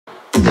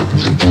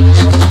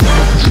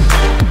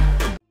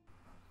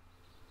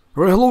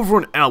Right, hello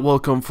everyone and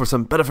welcome for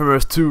some Battle for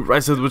Earth 2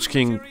 Rise of the Witch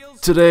King.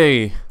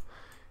 Today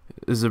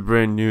is a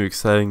brand new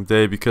exciting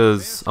day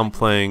because I'm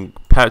playing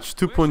patch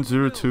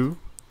 2.02.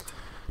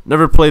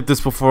 Never played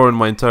this before in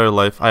my entire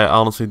life. I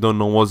honestly don't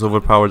know what's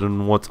overpowered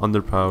and what's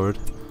underpowered.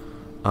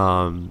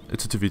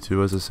 It's a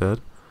 2v2 as I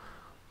said.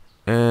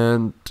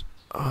 And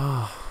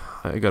I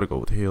gotta go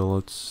with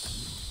heal.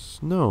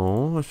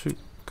 No, I should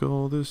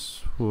go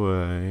this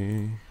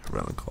way.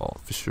 Rally call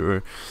for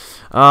sure.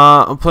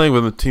 I'm playing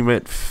with my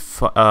teammate.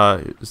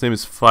 His name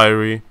is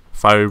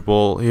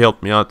Fireball. He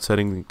helped me out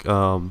setting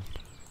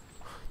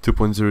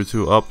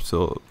 2.02 up,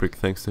 so big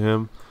thanks to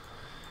him.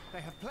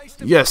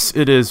 Yes,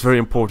 it is very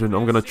important.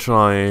 I'm gonna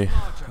try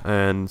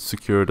and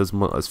secure it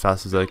as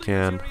fast as I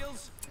can,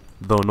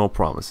 though no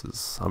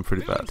promises. I'm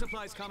pretty bad.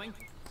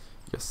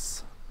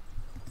 Yes.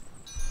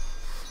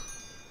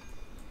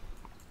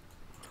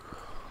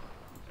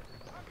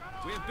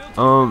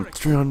 Um,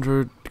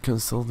 300 can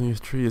still need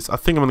trees. I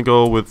think I'm gonna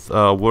go with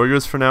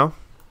warriors for now,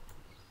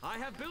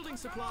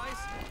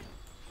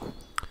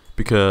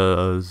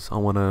 because I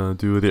wanna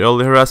do the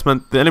early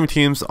harassment. The enemy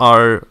teams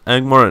are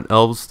Angmar and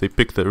Elves. They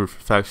pick their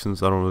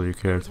factions. I don't really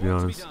care, to be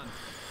honest.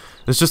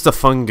 It's just a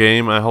fun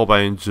game. I hope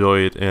I enjoy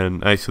it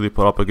and actually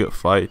put up a good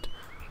fight.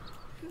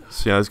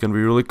 So yeah, it's gonna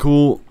be really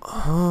cool.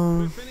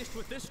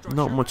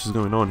 Not much is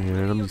going on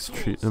here.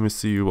 Let me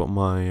see what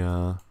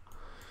my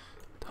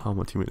how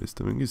my teammate is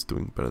doing. He's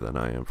doing better than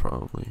I am,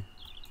 probably.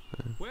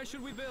 Where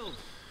should we build?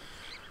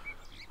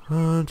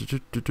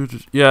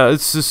 Yeah,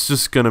 it's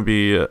just gonna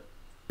be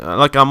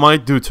like I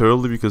might do it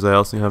early because I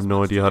also have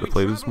no idea how to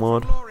play this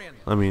mod.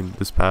 I mean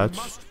this patch.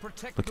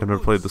 Like I've never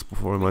played this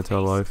before in my entire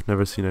life.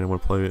 Never seen anyone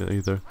play it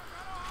either.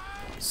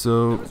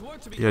 So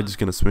yeah, just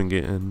gonna swing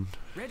it and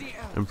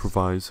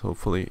improvise.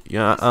 Hopefully,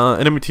 yeah.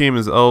 Enemy team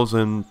is Elves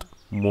and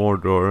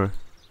Mordor,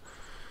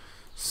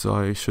 so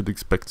I should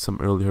expect some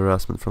early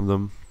harassment from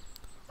them.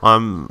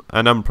 I'm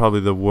probably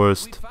the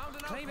worst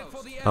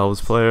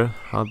Elves player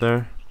out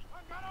there,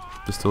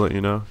 just to let you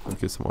know, and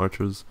get some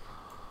archers.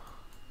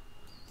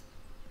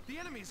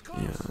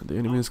 Yeah, the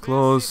enemy is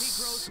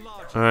close.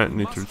 Alright,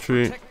 need to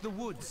retreat.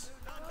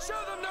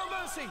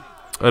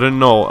 I didn't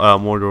know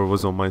Mordor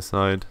was on my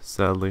side,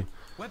 sadly.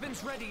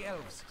 Let's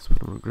put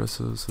them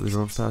aggressive so they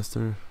run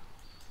faster.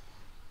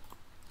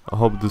 I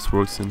hope this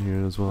works in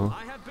here as well.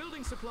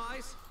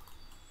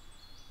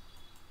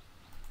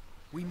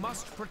 We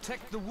must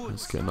protect the woods.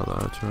 Let's get another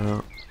archer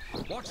out.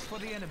 Watch for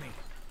the enemy.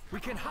 We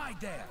can hide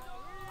there.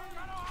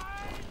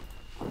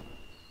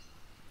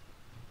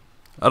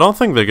 I don't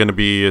think they're gonna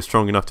be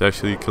strong enough to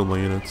actually kill my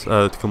units,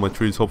 to kill my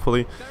trees.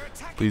 Hopefully,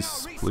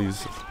 please. Alright,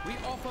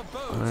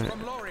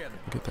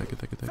 get that.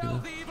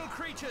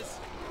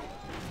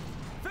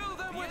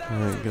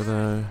 Alright, get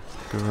that.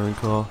 Good running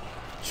call.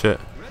 Shit.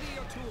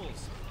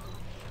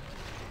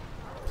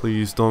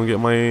 Please don't get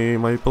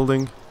my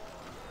building.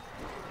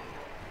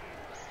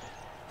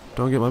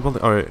 Don't get my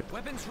building. Alright.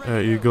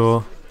 Alright, you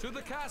go.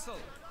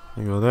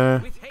 You go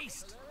there.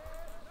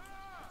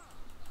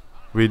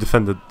 We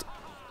defended.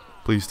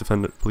 Please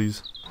defend it,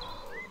 please.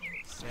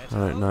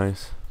 Alright,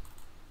 nice.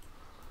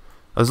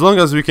 As long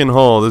as we can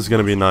hold, this is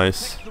gonna be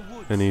nice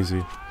and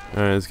easy.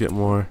 Alright, let's get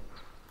more.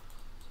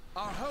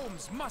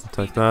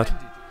 Attack that.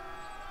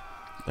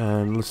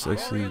 And let's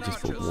actually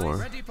just build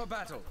more.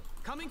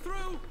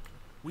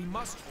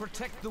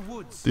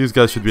 These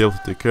guys should be able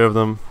to take care of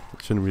them.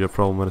 It shouldn't be a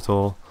problem at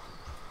all.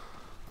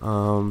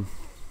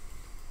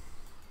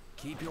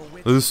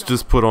 Let's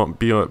just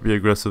be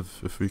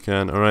aggressive if we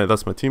can. Alright,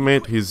 that's my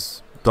teammate.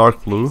 He's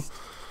dark blue.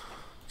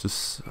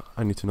 Just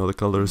I need to know the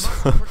colors.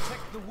 Alright,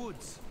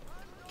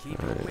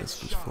 let's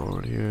push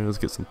forward here. Let's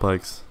get some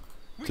pikes,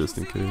 just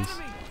in case.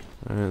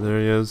 Alright, there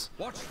he is.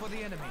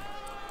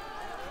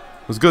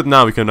 It's good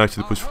now we can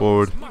actually push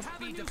forward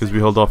because we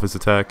held off his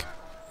attack.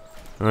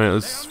 Alright,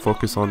 let's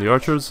focus on the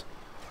archers.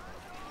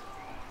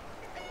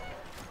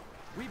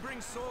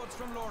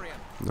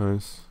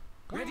 Nice.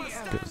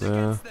 Get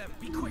there.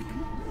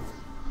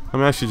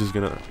 I'm actually just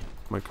gonna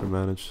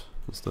micromanage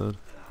instead.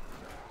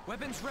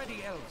 Weapons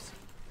ready, elves.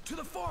 To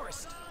the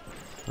forest.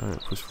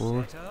 Alright, push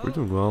forward. We're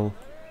doing well.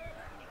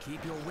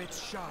 Keep your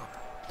wits sharp.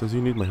 Does he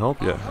need my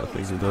help? Yeah, I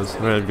think he does.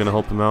 Alright, I'm gonna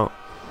help him out.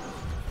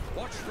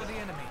 Watch for the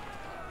enemy.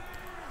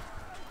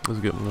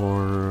 Let's get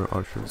more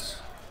archers.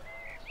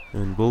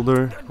 And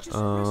builder.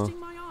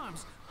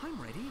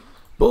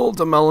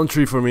 Build a melon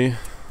tree for me.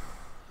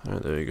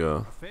 Alright, there you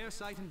go. Fair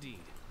sight indeed.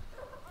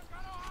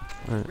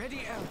 Right.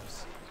 Ready,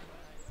 elves.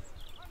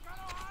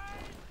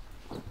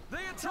 They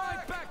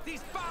drive back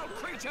these foul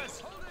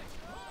creatures.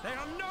 They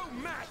are no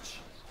match.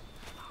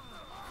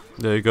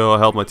 There you go. I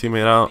helped my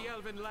teammate out.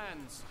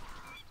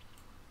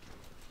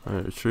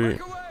 Alright,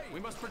 retreat. We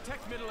must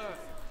protect Middle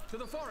Earth. To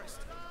the forest.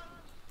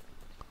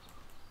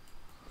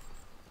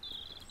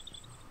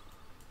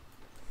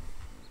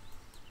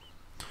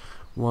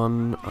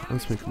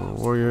 Let's make more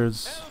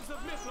warriors.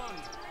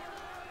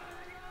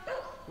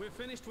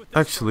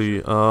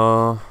 Actually,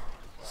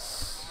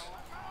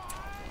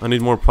 I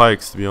need more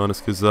pikes, to be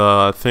honest, because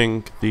I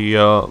think the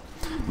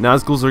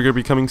Nazguls are going to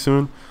be coming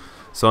soon.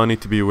 so I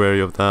need to be wary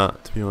of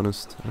that, to be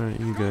honest. Alright,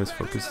 you guys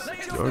focus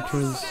the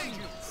archers.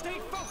 Stay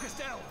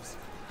focused, elves.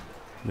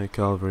 Make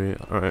cavalry.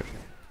 Alright.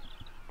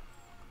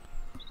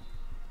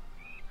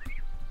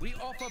 We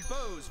offer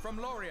bows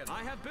from Lorien.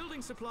 I have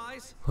building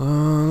supplies.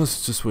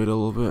 Let's just wait a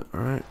little bit.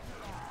 Alright.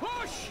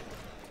 Push!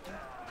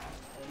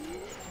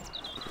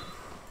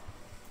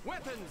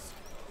 Weapons!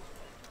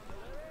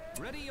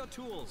 Ready your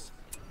tools.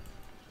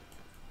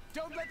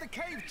 Don't let the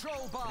cave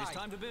troll by. It's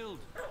time to build.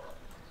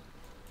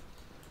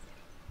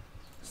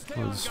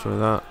 I'll destroy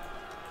that.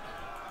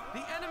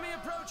 The enemy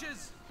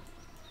approaches.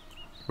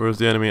 Where's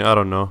the enemy? I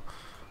don't know.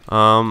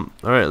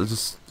 Alright, let's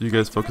just, you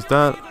guys focus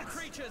that.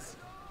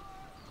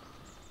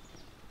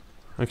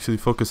 Actually,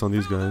 focus on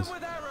these guys.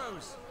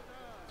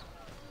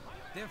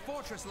 Their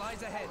fortress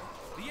lies ahead.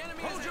 The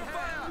enemy is your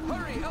fire.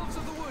 Hurry, elves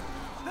of the wood.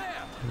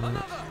 There.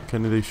 Another.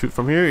 Can they shoot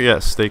from here?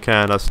 Yes, they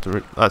can.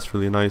 That's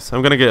really nice.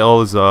 I'm gonna get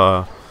all his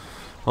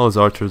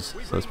archers.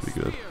 So that's pretty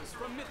good.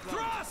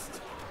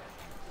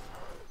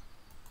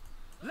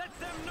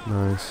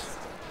 Nice.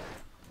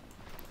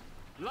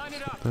 Line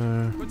it up.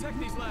 There. Protect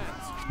these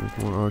lands. Make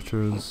more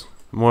archers.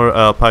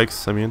 More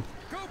pikes. I mean.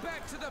 Go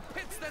back to the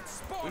pits that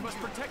spawned. We must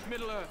protect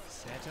Middle Earth.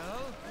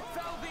 Settle.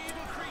 Fell the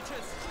evil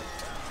creatures.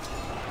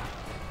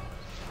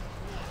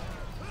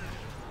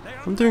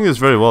 I'm doing this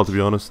very well, to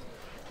be honest.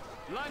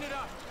 Line it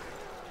up.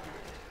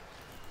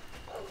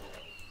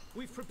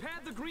 We've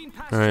prepared the green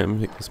pasture.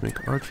 Alright, let's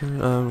make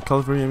archer,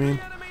 cavalry. I mean.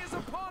 The enemy is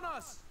upon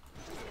us.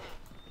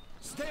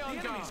 Stay on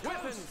guard.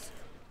 Weapons.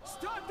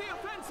 Start the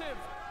offensive.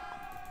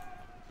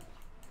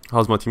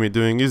 How's my teammate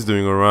doing? He's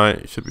doing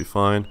alright. Should be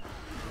fine.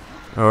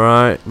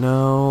 Alright,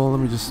 now let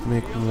me just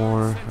make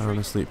more. I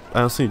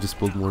honestly just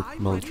build more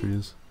melon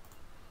trees.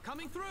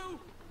 Coming through.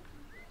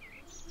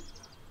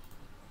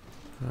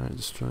 Alright,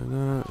 just try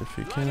that if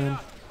you can.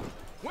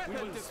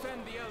 Weapons. We will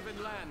defend the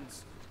elven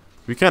lands.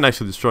 We can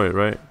actually destroy it,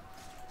 right?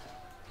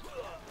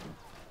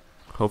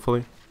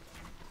 Hopefully.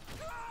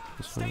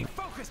 Stay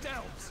focused,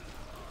 elves.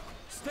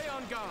 Stay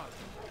on guard.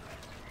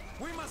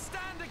 We must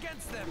stand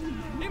against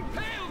them.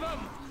 Impale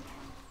them.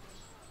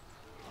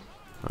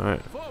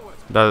 Alright.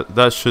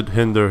 That should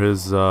hinder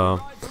his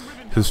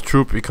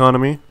troop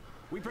economy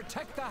We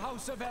protect the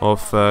house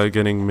of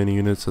getting many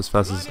units as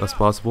fast as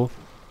possible.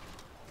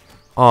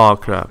 Oh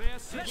crap.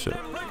 Shit.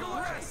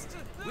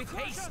 With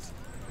haste.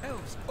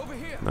 Elves over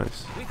here.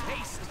 Nice. With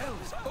haste.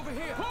 Elves over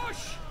here.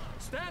 Push.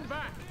 Stand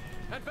back.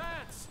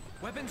 Advance.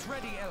 Weapons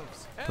ready,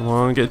 elves. Come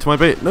on, get to my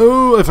bait.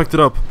 No, I fucked it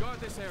up.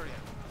 Guard this area.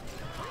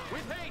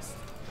 With haste.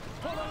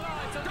 Pull the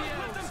lines of the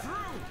elves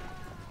through.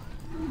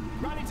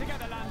 Rally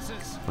together,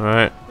 lancers.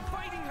 Alright. The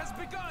fighting has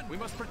begun. We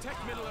must protect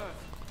Middle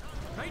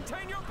Earth.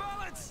 Maintain your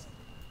balance.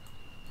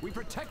 We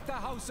protect the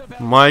house of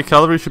elves. My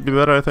cavalry should be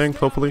better, I think,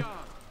 hopefully.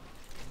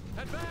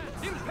 Advance.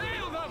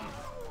 Impale them.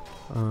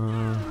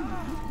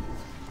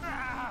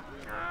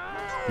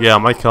 Yeah,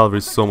 my cavalry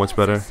is so much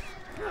better.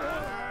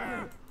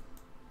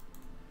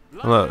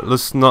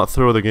 Let's not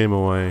throw the game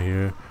away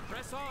here.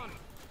 Press on.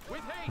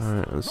 With haste.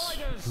 Alright,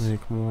 let's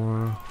make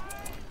more.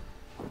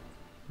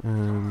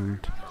 And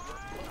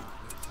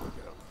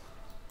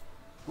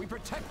We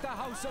protect the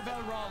house of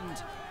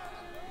Elrond.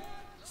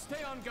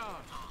 Stay on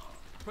guard.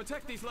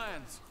 Protect these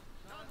lands.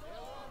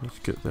 let's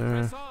get there.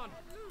 Press on.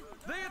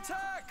 They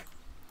attack.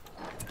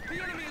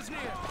 The enemy is near.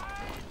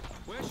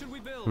 Where should we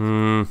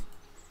build?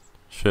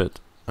 Shit.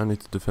 I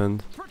need to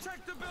defend.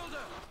 Protect the builder.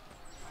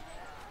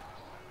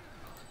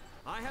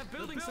 I have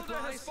building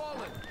supplies. Has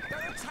fallen.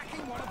 They're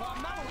attacking one of our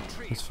mallow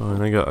trees. It's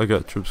fine. I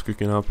got troops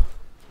cooking up.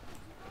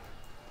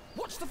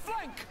 Watch the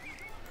flank.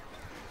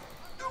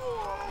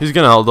 He's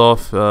gonna hold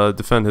off,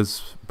 defend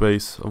his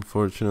base.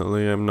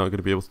 Unfortunately, I'm not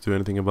gonna be able to do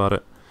anything about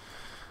it.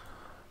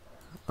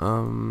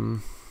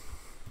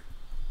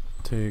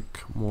 Take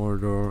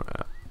Mordor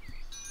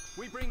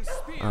We bring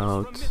spears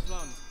out. from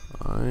Midland.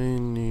 I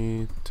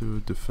need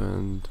to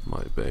defend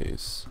my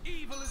base.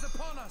 Evil is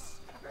upon us.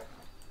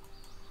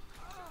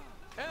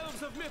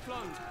 Elves of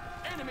Midland,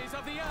 enemies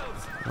of the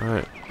elves.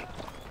 Alright.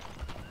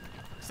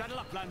 Saddle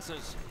up,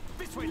 lancers.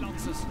 This way,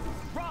 lancers.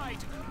 Ride.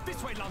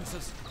 This way,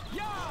 lancers.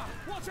 Yeah.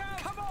 Watch out.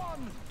 Come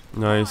on.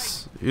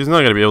 Nice. He's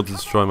not gonna be able to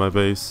destroy my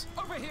base.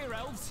 Over here,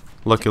 elves.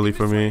 Luckily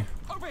for me.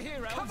 Over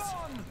here, elves. Come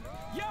on.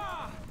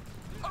 Yeah.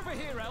 Over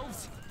here,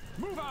 elves.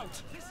 Move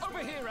out. Over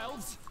here,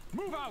 elves.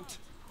 Move out.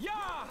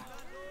 Yeah.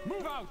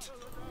 Move out.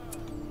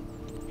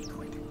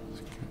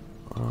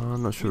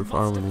 I'm not sure if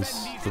Arwen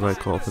is the right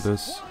call for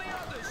this.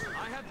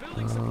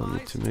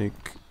 Need to make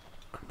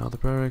another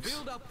barracks.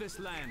 Build up this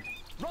land.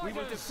 We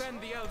will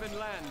defend the elven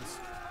lands.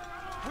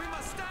 We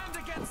must stand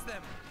against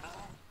them.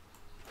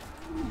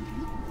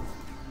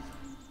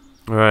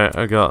 Alright,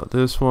 I got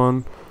this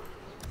one.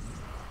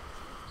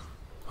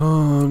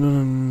 Oh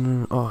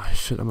no. Oh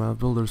shit, I'm out of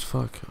builders.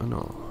 Fuck. I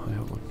know. I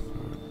have one.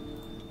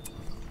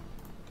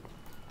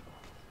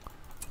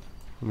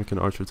 Make an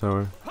archer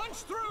tower.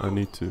 I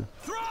need to.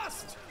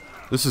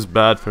 This is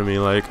bad for me,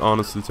 like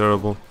honestly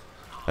terrible.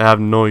 I have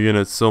no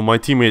units, so my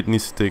teammate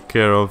needs to take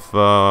care of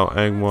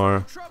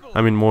Angmar.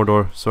 I mean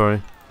Mordor,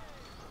 sorry.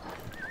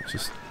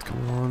 Just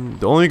Come on.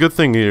 The only good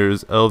thing here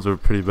is elves are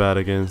pretty bad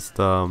against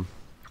against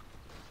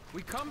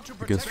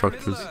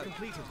structures.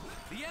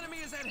 The enemy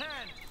is at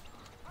hand.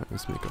 Alright,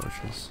 let's make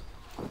archers.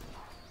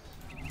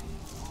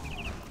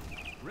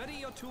 Ready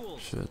your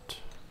tools. Shit.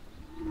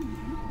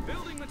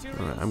 Building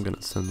materials. Alright, I'm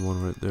gonna send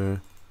one right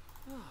there.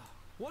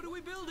 What are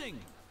we building?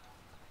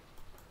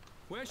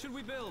 Where should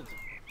we build?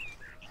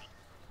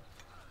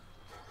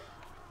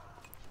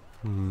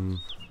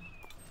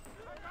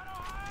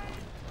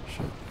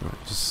 Shit.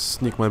 Alright, just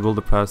sneak my builder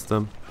past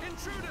them.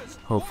 Intruders.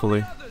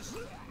 Hopefully.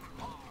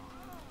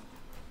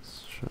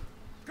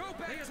 Go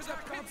back to the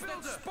pits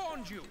that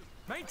spawned you.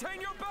 Maintain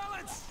your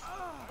balance.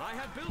 I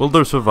had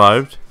Builder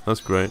survived.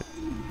 That's great.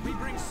 We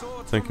bring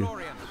swords Thank from you.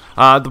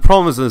 Lorien. The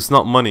problem is it's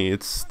not money.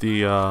 It's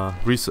the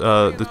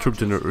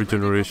troop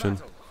regeneration.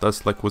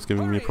 That's like what's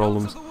giving me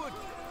problems. Fill them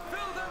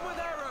with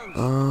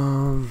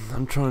arrows.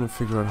 I'm trying to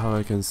figure out how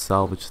I can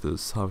salvage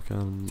this. How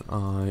can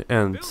I?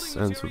 Ents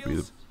would be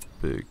the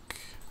big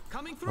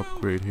Coming through.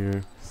 upgrade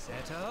here.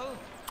 Settle.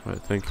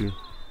 Alright, thank you.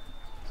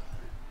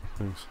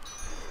 Thanks.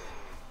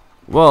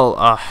 Well,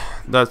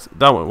 that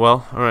went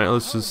well. Alright,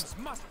 let's just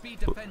Must be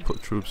put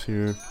defended. troops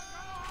here.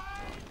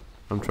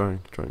 I'm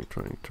trying.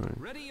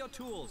 Ready your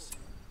tools.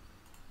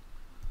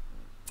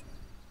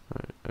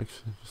 Alright,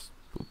 actually just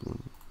build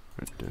one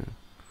right there.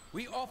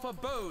 We offer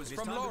bows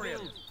from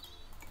Lorien.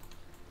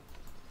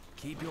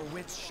 Keep your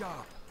wits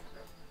sharp.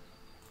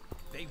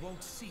 They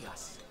won't see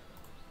us.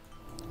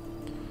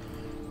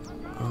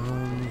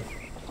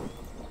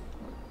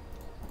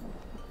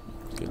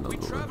 Get another We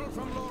one. travel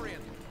from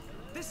Lorien.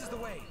 This is the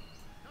way.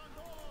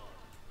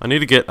 I need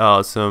to get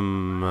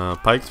some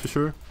pikes for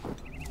sure.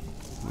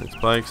 Make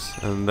spikes,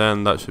 and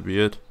then that should be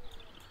it.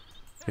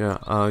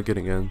 Yeah,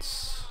 getting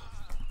ends.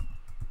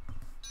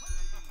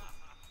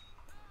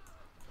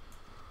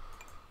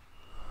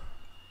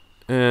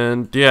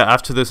 And yeah,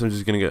 after this, I'm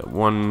just gonna get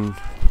one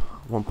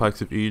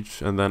pikes of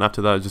each, and then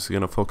after that, I'm just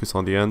gonna focus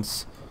on the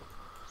ends.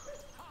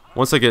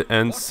 Once I get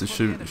ends, it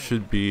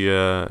should be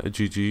a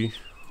GG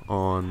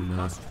on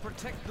Must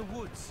protect the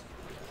woods.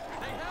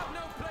 They have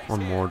no place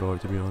on here. Mordor,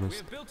 to be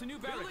honest. We've built a new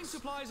barracks. Building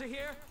supplies are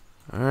here.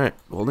 Alright,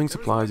 building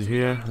supplies are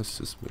here. Let's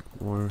just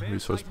make more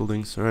resource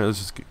buildings. Alright, let's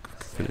just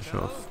finish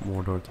off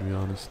Mordor, to be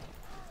honest.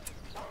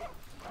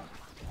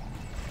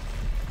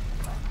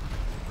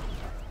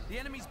 The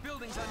enemy's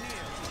buildings are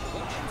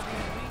near. Watch for the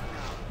enemy.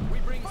 We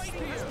bring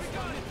spears from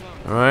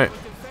Midland. Alright,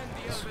 Defend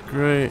the that's urban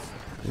great.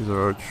 These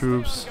are our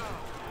troops. guard.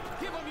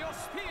 Give them your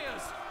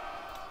spears.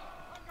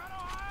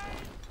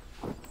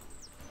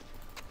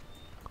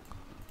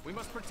 We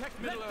must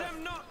protect Middle Earth. Let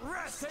them not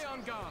rest. Stay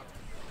on guard.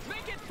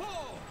 Make it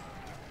fall.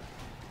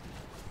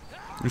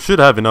 We should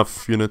have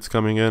enough units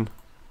coming in.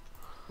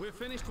 We're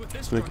finished with this.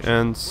 Let's make structure.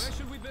 ends. Where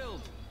should we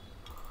build?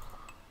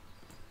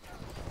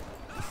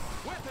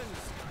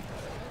 Weapons.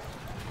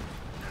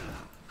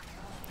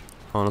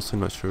 Honestly,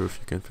 not sure if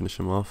you can finish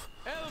him off.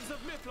 Elves of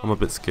Midland. I'm a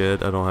bit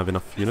scared. I don't have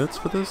enough units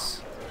for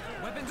this.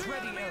 Weapons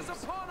ready, elves.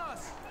 Upon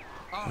us.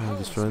 Our I'll homes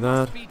destroy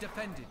must that. be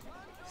defended.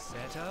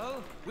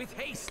 Settle with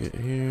haste. Get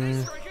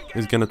here.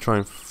 He's gonna try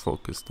and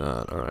focus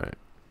that. Alright.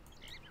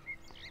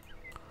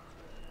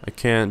 I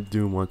can't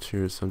do much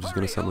here, so I'm just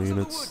gonna send my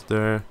units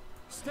there.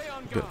 Stay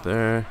on Get guard.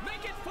 there.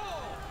 Make it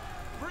fall.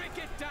 Break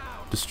it down.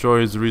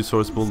 Destroy his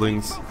resource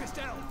buildings. Focused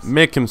elves.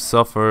 Make him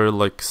suffer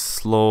like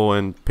slow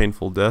and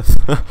painful death.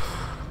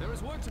 There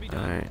is work to be done.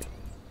 Alright.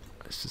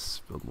 Let's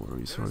just build more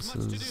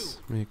resources.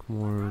 Make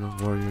more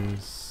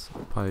warriors.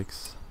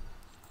 Pikes.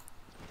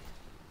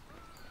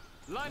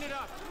 Line it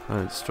up.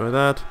 Alright, destroy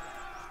that.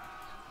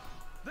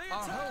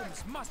 Our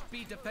homes must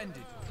be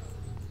defended.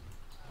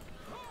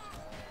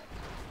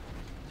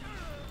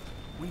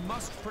 We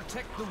must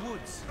protect the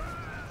woods.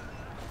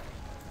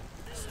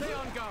 Stay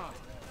on guard.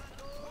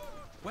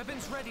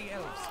 Weapons ready,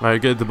 elves.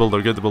 Alright, get the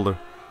builder, get the builder.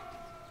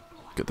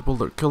 Get the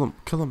builder, kill him,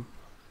 kill him.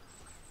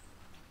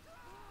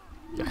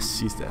 Yes,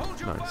 he's dead. Hold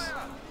your Nice.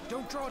 fire.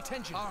 Don't draw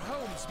attention. Our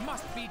homes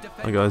must be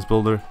defended. Hi guys,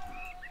 builder.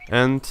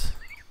 And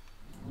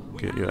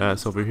get your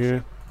ass over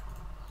here.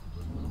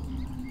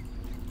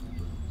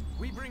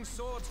 We bring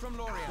swords from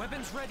Lorien.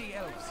 Weapons ready,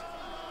 elves.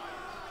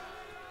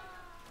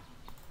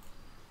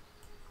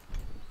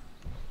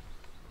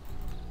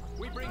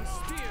 We bring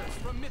spears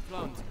from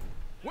Midland.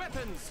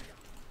 Weapons.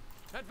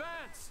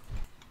 Advance.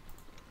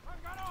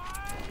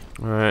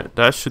 Alright,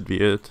 that should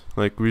be it.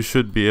 Like, we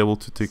should be able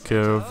to take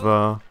care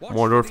of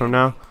Mordor from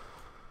now.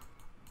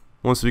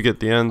 Once we get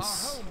the Our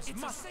ends,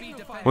 homes must be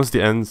defended. once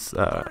the ends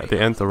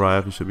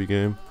arrive, it should be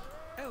game.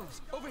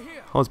 Elves, over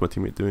here. How's my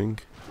teammate doing?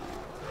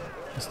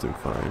 He's doing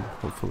fine,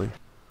 hopefully.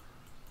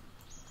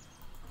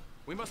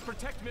 We must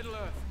protect Middle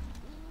Earth.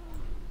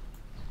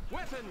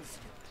 Weapons.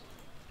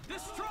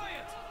 Destroy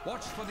it.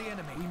 Watch for the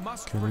enemy. We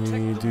must Can protect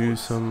we the do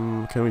woods.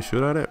 some? Can we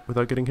shoot at it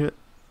without getting hit?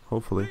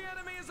 Hopefully. The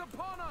enemy is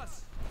upon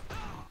us.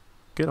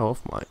 Get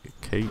off my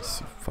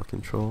case, you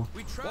fucking troll.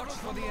 We travel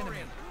for the enemy.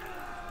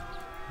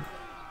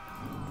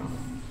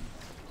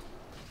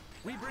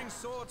 We bring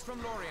swords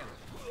from Lorien.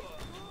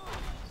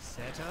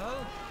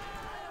 Settle.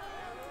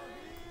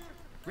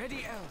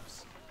 Ready,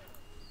 elves.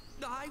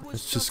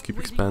 Let's just keep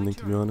expanding,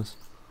 to be honest.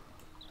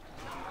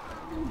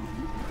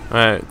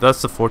 Alright,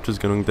 that's the fortress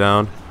going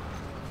down.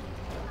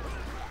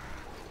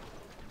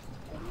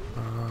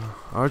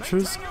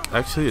 Archers,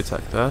 actually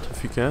attack that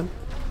if you can.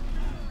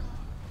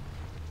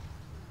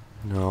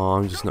 No,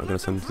 I'm just not gonna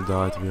send them to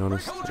die, to be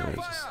honest. Yeah,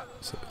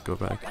 just go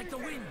back.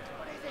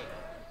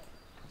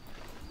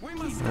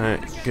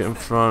 Alright, get in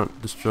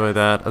front, destroy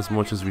that as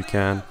much as we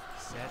can.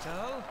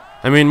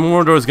 I mean,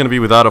 Mordor is gonna be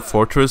without a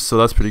fortress, so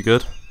that's pretty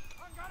good.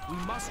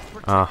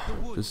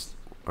 Just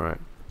alright.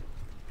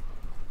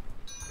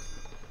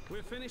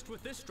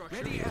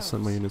 I'll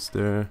send my units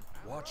there.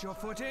 Watch your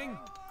footing.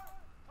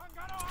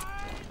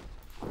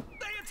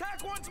 They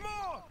attack once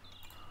more.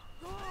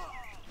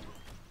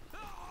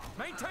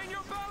 Maintain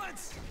your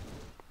balance.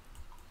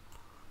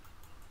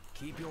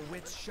 Keep your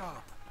wits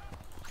sharp.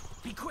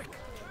 Be quick.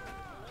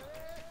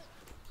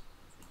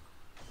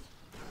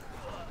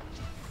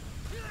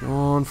 Come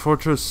on,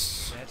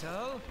 fortress.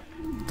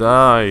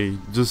 Die.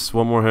 Just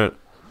one more hit.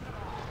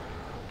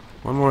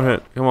 One more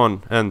hit. Come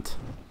on, Ent.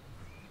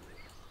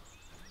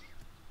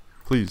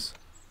 Please.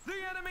 The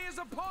enemy is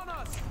upon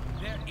us.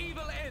 Their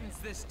evil ends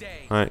this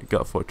day. Alright,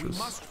 got fortress.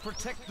 We must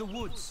protect the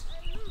woods.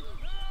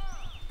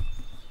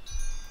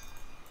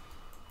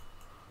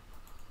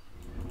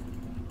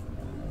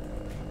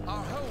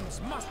 Our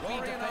homes must be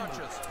defended.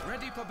 Archers,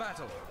 ready for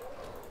battle.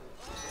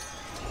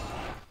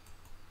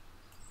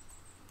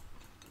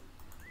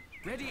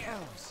 Ready,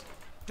 elves.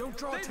 Don't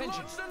draw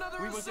attention.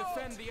 We will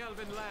defend the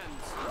elven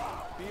lands.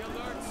 Be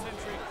alert,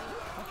 sentry.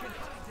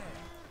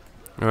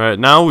 Alright,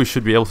 now we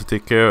should be able to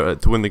take care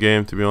to win the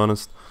game, to be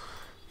honest.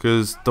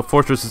 Because the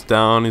fortress is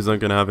down, he's not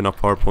going to have enough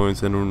power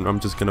points, and I'm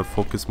just going to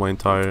focus my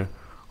entire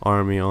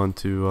army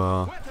onto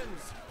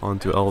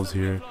elves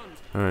here.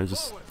 Alright,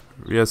 just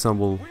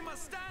reassemble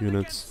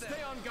units.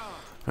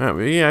 Alright,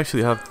 we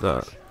actually have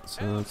that,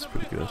 so that's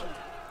pretty good.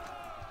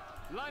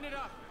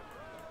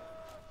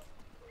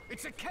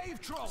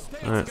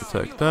 Alright,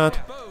 attack that.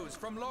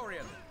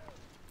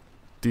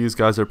 These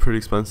guys are pretty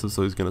expensive,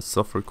 so he's gonna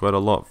suffer quite a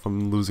lot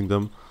from losing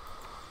them.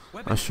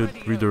 I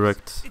should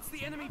redirect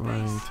my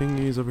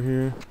thingies over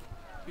here.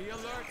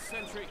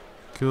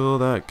 Kill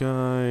that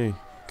guy.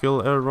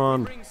 Kill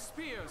Elrond.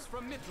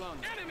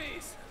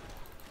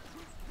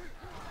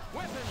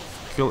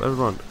 Kill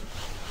Elrond.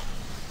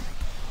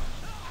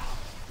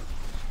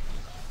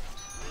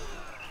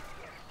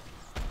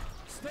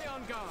 Stay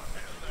on guard.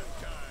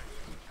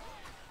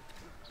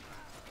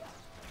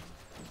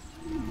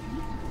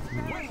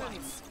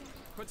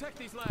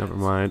 Never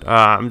mind.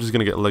 I'm just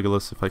gonna get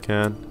Legolas if I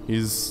can.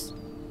 He's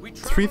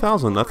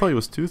 3,000. I thought he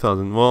was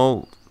 2,000.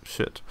 Well,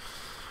 shit.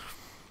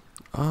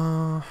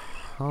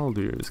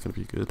 Haldir is gonna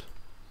be good.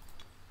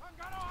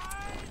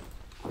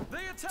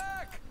 They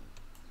attack.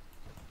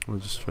 We'll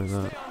just try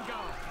that.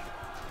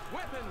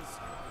 Weapons.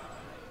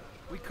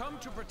 We come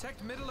to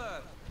protect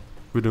Middle-earth.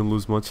 We didn't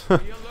lose much.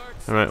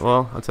 Alright,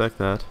 well, attack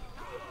that.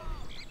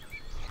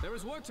 There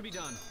is work to be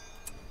done.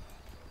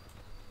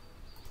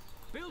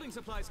 Building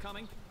supplies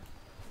coming.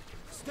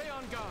 Stay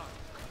on guard.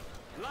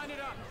 Line it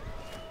up.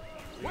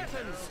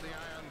 Weapons.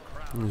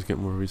 Let me just get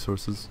more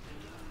resources.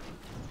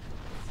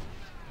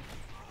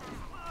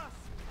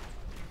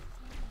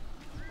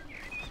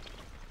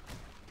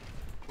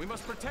 We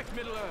must protect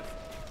Middle-earth.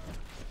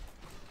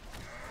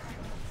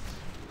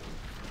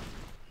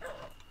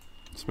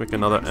 Let's make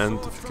another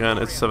Ent if you can.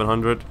 It's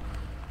 700.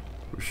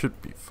 We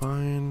should be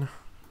fine.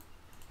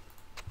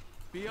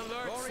 Be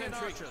alert,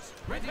 sentry.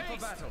 Ready for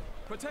battle.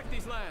 Protect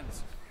these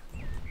lands.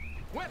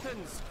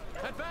 Weapons.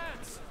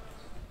 Advance.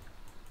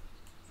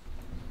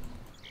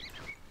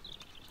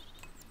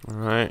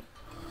 Alright.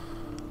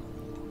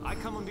 I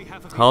come on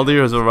behalf of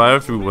Haldir has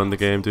arrived. We won the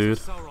game,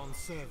 dude.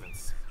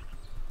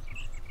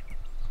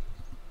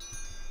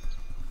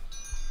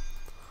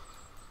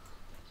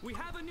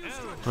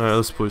 Alright,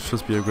 let's push.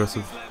 Let's be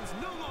aggressive.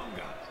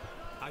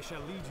 I shall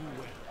lead you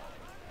well.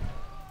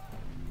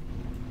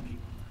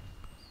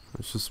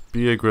 Let's just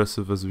be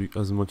aggressive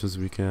as much as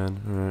we can.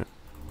 Alright.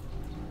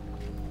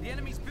 The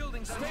enemy's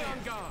buildings stay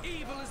on guard.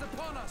 Evil is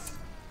upon us.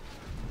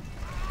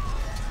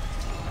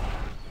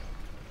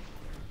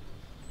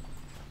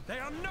 They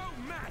are no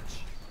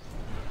match.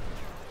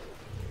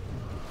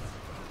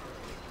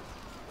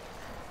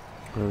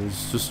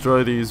 Let's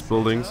destroy these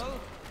buildings.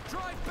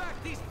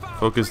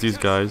 Focus these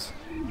guys.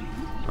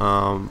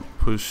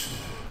 Push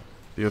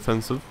the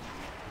offensive.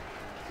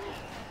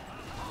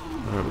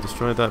 Alright, we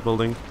destroyed that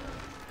building.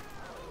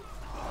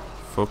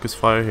 Focus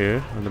fire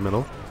here in the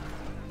middle.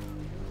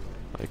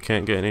 I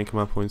can't get any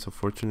command points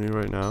unfortunately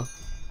right now.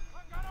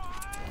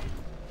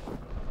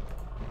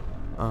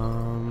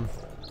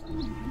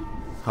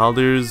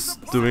 Haldir's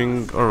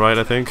doing alright,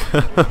 I think.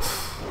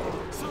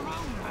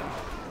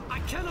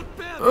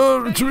 Oh,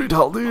 retreat,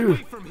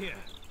 Haldir!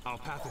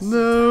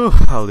 No,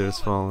 Haldir's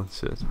fallen.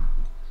 Shit.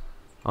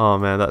 Oh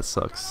man, that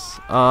sucks.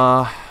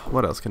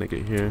 What else can I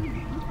get here?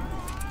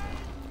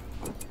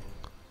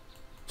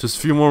 Just a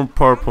few more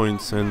power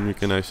points and we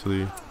can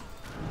actually...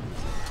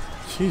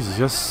 Jesus,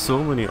 just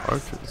so many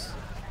archers.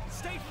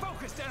 Stay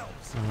focused,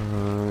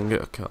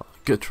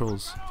 Get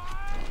trolls.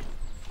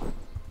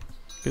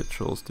 Get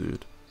trolls,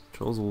 dude.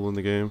 Trolls will win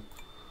the game.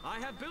 I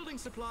have building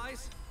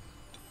supplies.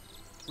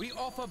 We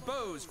offer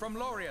bows from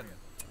Lorien.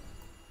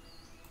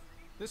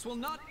 This will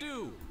not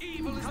do.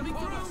 Evil is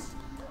upon us.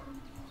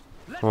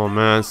 Oh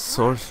man,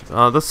 source.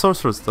 That's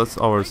sorcerers. That's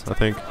ours, I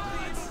think.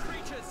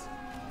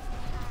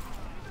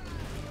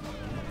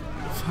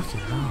 Fucking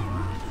hell,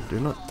 man. They're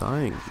not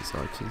dying, these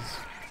archers.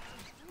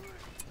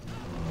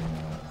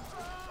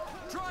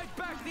 Drive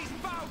back these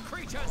foul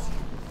creatures.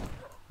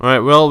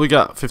 Alright, well, we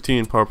got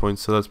 15 power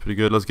points, so that's pretty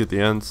good. Let's get the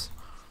Ents.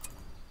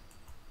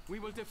 We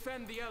will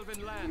defend the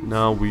elven land.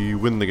 Now we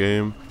win the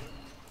game.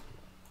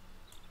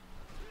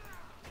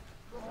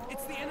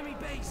 It's the enemy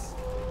base.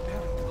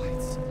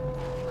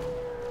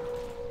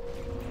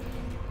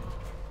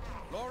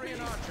 Lorien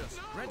archers,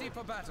 ready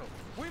for battle.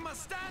 We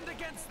must stand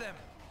against them.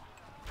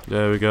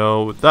 There we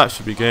go. That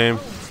should be game.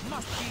 Homes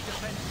must be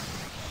defended.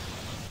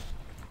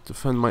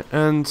 Defend my We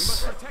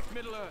Ents. must protect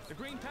Middle-earth. The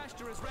green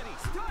pasture is ready.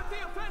 Start the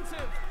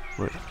offensive.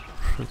 Wait.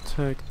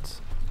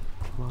 Protect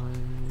my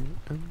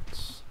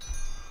Ents.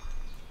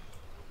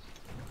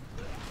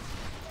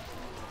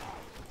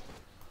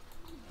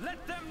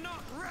 Let them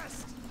not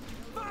rest.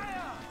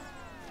 Fire!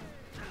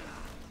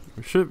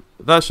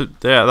 That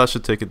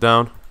should take it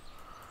down.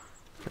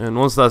 And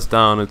once that's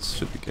down, it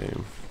should be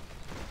game.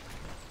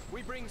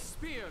 We bring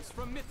spears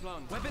from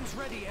Mithlond. Weapons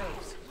ready,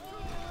 elves.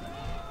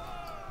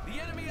 The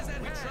enemy is at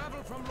hand. We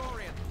travel from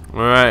Lorien.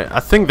 Alright, I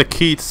think the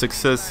key to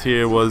success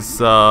here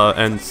was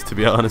Ents, to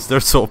be honest. They're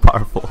so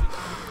powerful.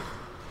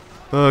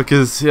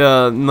 Because,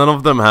 yeah, none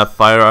of them have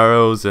fire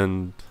arrows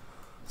and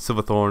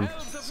Silverthorn,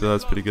 so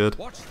that's pretty good.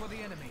 Watch for the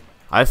enemy.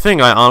 I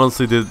think I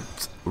honestly did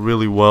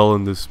really well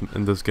in this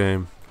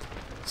game.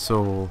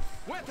 So,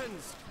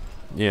 Weapons.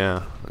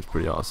 yeah, that's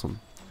pretty awesome.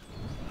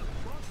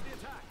 Launch the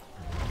attack.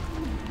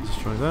 Let's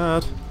try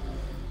that.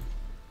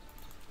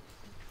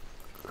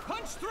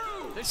 Punch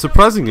through.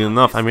 Surprisingly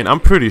enough, I mean, I'm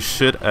pretty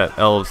shit at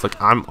elves.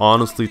 Like, I'm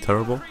honestly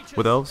terrible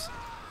with elves.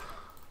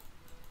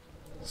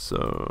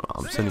 So,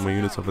 I'm sending my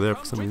units over there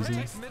for some reason.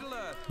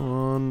 Middle-earth. Come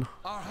on.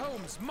 Our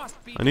homes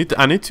must be. I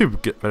need to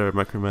get better at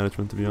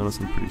micromanagement, to be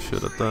honest. I'm pretty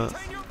shit at that.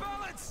 Maintain your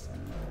balance.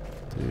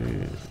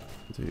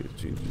 Dude,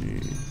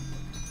 GG.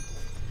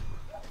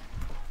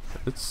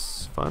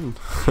 It's fun.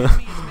 Enemies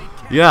may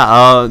catch.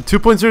 Yeah,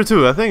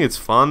 2.02. I think it's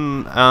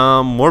fun.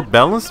 More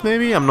balanced,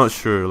 maybe? I'm not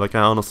sure. Like,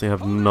 I honestly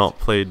have not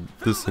played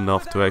this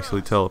enough to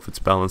actually tell if it's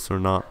balanced or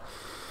not.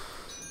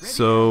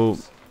 So,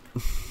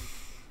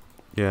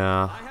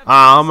 yeah.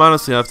 I'm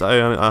honestly I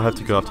have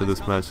to go after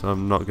this match.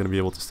 I'm not gonna be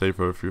able to stay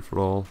for a free for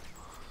all.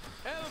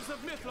 Elves of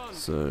Mithlond.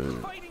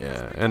 So,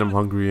 yeah. And I'm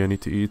hungry. I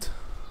need to eat.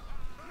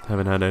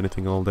 Haven't had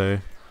anything all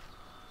day.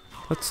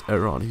 That's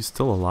Aaron. He's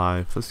still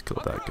alive. Let's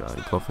kill that guy.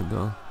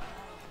 Glufindel.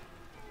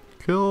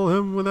 Kill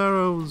him with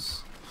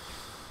arrows.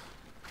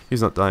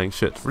 He's not dying.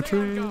 Shit.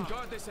 Retreat.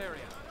 Guard this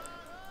area.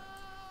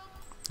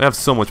 I have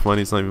so much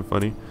money. It's not even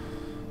funny.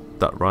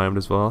 That rhymed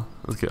as well.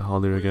 Let's get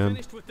Hollier again.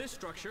 Finished with this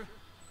structure.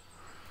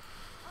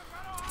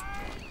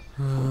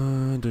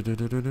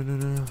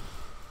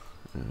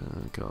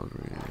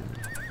 Calgary.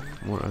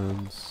 More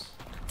ends.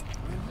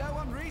 We're low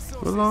on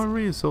resources. With our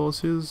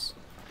resources.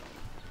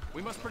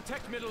 We must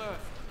protect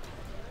Middle-earth.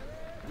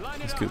 Line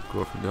Let's it get up.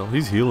 Glorfindel.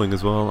 He's healing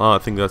as well. Oh, I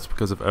think that's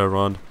because of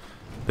Aaron.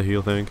 The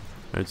heal thing.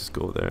 Alright, just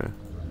go there.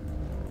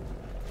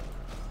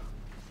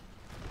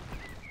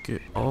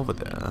 Get over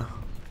there.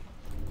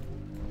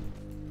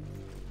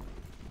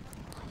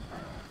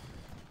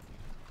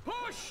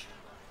 Push.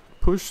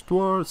 Push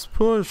towards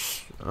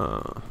push. Stay on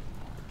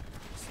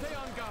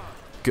guard.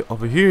 Get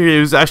over here. He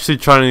was actually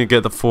trying to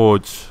get the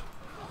forge.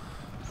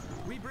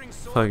 We bring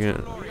swords Fucking,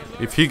 from Lorien.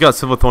 if he got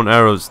Silverthorn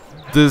arrows,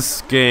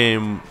 this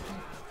game,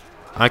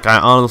 like, I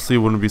honestly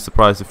wouldn't be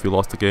surprised if he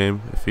lost the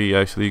game. If he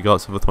actually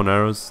got Silverthorn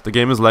arrows, the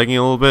game is lagging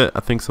a little bit. I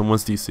think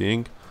someone's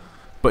DCing,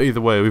 but either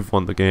way, we've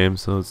won the game,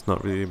 so it's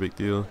not really a big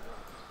deal.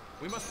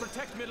 We must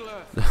protect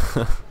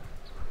Middle-earth.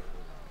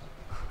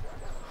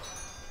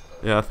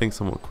 Yeah, I think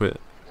someone quit.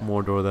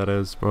 Mordor, that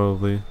is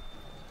probably.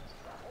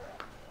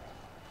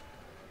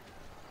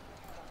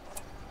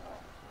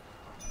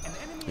 An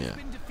enemy Yeah. has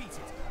been defeated.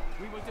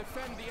 We will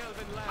defend the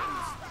elven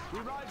lands. We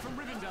ride from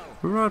Rivendell.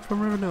 We're out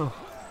from Rivendell.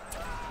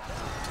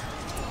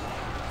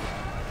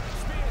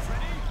 Spears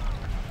ready.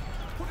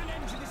 Put an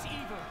end to this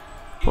evil.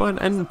 Put an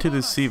end to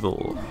this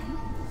evil.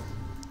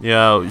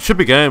 Yeah, it should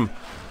be game.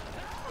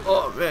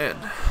 Oh man.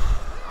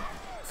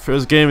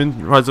 First game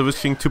in Rise of the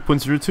King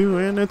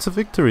 2.02, and it's a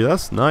victory.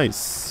 That's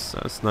nice.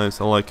 That's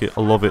nice. I like it.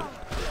 I love it.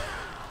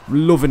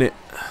 Loving it.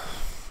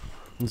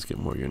 Let's get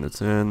more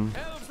units in.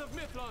 Elves of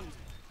Mithlond.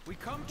 We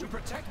come to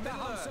protect the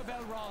house of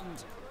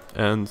Elrond.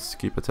 And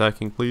keep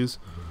attacking, please.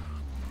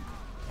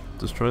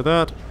 Destroy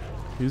that.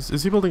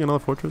 Is he building another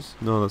fortress?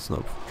 No, that's not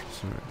a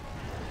fortress. Alright.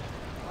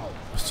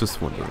 I was just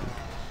wondering.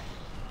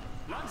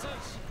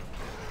 Lancers.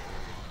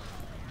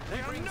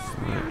 They are no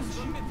spears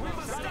from Mithlond. We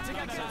must stand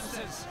against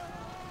lances.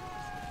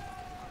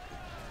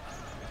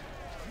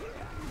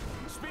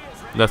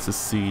 Spears ready. That's a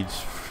siege.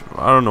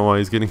 I don't know why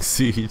he's getting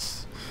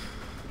sieged.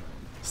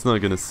 It's not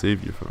gonna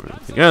save you from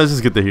anything. Yeah, let's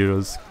just get the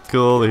heroes.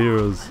 Kill all the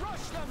heroes. Rush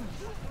them.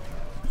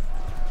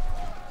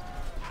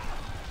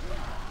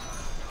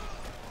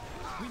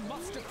 We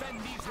must defend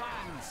these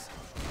lands.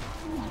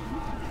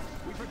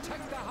 We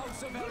protect the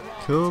house of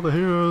Elrond. Kill the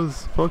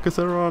heroes. Focus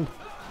Elrond.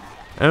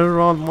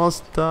 Elrond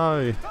must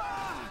die.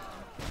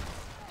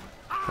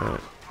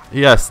 Alright.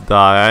 Yes,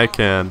 die. I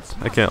can't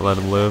let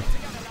him live.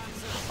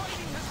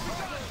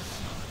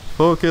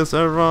 Focus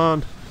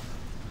Elrond.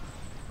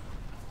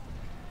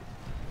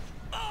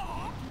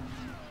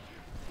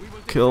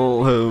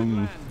 Kill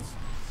him.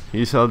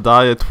 He shall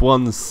die at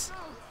once.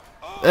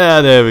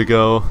 Yeah, there we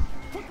go.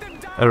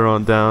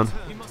 Elrond down.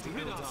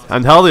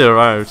 And Helly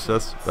arrives.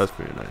 That's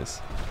pretty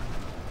nice.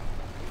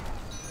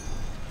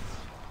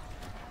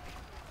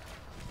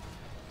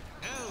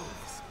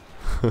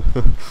 Let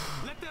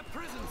their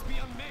presence be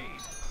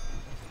unmade.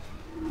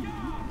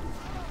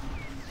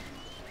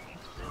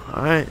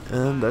 Alright,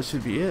 and that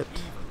should be it.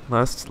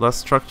 Last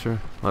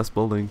structure, last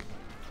building.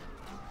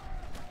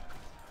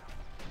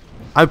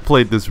 I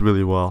played this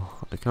really well.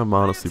 Like, I'm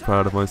honestly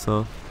proud of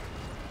myself.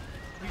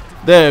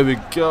 There we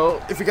go.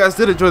 If you guys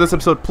did enjoy this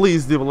episode,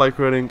 please leave a like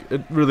rating.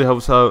 It really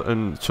helps out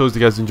and shows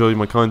you guys enjoy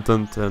my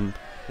content and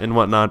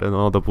whatnot and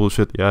all the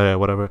bullshit. Yeah,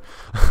 whatever.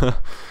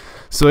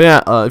 So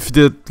yeah, if you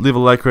did, leave a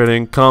like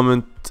rating,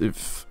 comment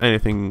if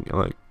anything,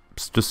 like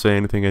just say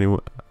anything anyway.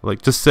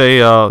 Like just say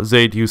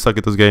Zaid, you suck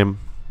at this game.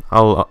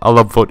 I'll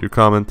upvote your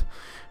comment.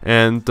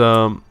 And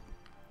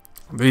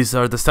these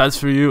are the stats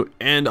for you,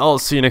 and I'll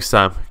see you next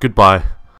time. Goodbye.